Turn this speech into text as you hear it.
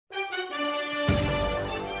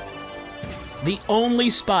The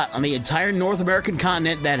only spot on the entire North American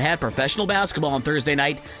continent that had professional basketball on Thursday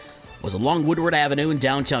night was along Woodward Avenue in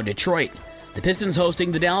downtown Detroit. The Pistons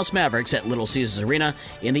hosting the Dallas Mavericks at Little Caesars Arena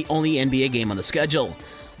in the only NBA game on the schedule.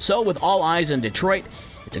 So with all eyes on Detroit,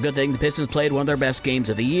 it's a good thing the Pistons played one of their best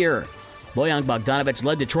games of the year. Bojan Bogdanovic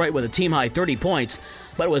led Detroit with a team-high 30 points,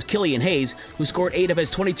 but it was Killian Hayes who scored 8 of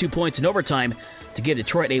his 22 points in overtime to give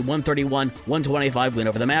Detroit a 131-125 win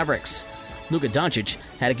over the Mavericks. Luka Doncic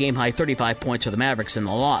had a game-high 35 points for the Mavericks in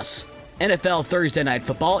the loss. NFL Thursday Night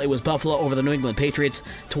Football, it was Buffalo over the New England Patriots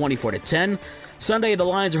 24-10. Sunday, the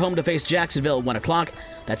Lions are home to face Jacksonville at 1 o'clock.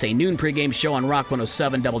 That's a noon pregame show on Rock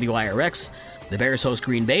 107 WIRX. The Bears host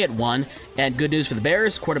Green Bay at 1. And good news for the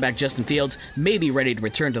Bears, quarterback Justin Fields may be ready to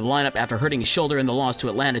return to the lineup after hurting his shoulder in the loss to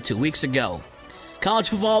Atlanta 2 weeks ago. College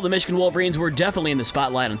football, the Michigan Wolverines were definitely in the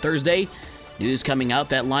spotlight on Thursday. News coming out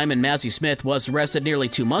that lineman Massey Smith was arrested nearly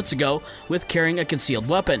 2 months ago with carrying a concealed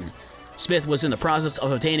weapon. Smith was in the process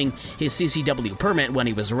of obtaining his CCW permit when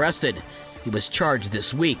he was arrested. He was charged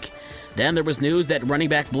this week. Then there was news that running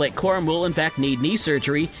back Blake Corum will in fact need knee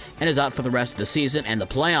surgery and is out for the rest of the season and the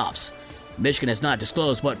playoffs. Michigan has not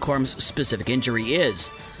disclosed what Corum's specific injury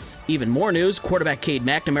is. Even more news, quarterback Cade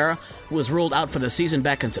McNamara, who was ruled out for the season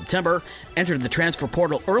back in September, entered the transfer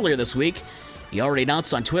portal earlier this week. He already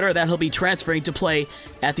announced on Twitter that he'll be transferring to play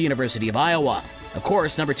at the University of Iowa. Of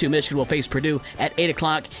course, number 2 Michigan will face Purdue at 8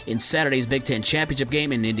 o'clock in Saturday's Big Ten Championship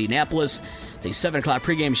game in Indianapolis. It's a 7 o'clock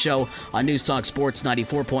pregame show on News Talk Sports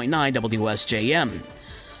 94.9 WSJM.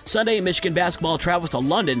 Sunday, Michigan basketball travels to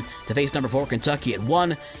London to face number 4 Kentucky at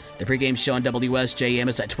 1. The pregame show on WSJM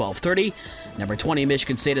is at 12:30. Number 20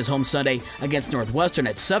 Michigan State is home Sunday against Northwestern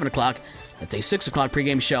at 7 o'clock. That's a 6 o'clock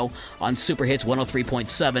pregame show on Super Hits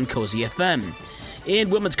 103.7 Cozy FM.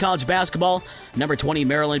 In women's college basketball, number 20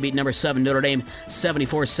 Maryland beat number 7 Notre Dame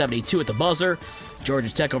 74-72 at the buzzer.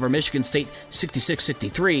 Georgia Tech over Michigan State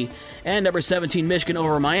 66-63. And number 17 Michigan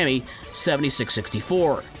over Miami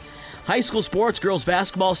 76-64. High school sports, girls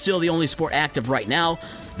basketball still the only sport active right now.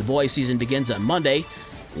 The boys season begins on Monday.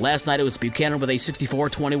 Last night it was Buchanan with a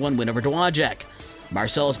 64-21 win over Dowagiac.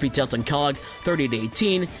 Marcellus beat Telton Kellogg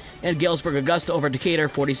 30-18, and Galesburg Augusta over Decatur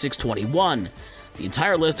 46-21. The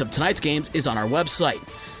entire list of tonight's games is on our website.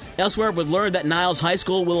 Elsewhere, we've learned that Niles High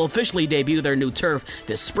School will officially debut their new turf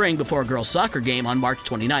this spring before a girls' soccer game on March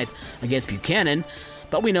 29th against Buchanan,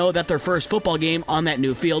 but we know that their first football game on that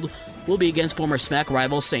new field will be against former SMAC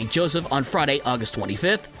rival St. Joseph on Friday, August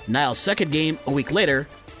 25th. Niles' second game, a week later,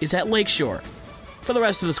 is at Lakeshore. For the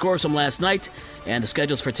rest of the scores from last night and the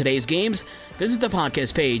schedules for today's games, visit the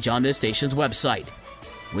podcast page on this station's website.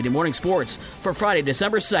 With your morning sports for Friday,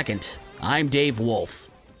 December 2nd, I'm Dave Wolf.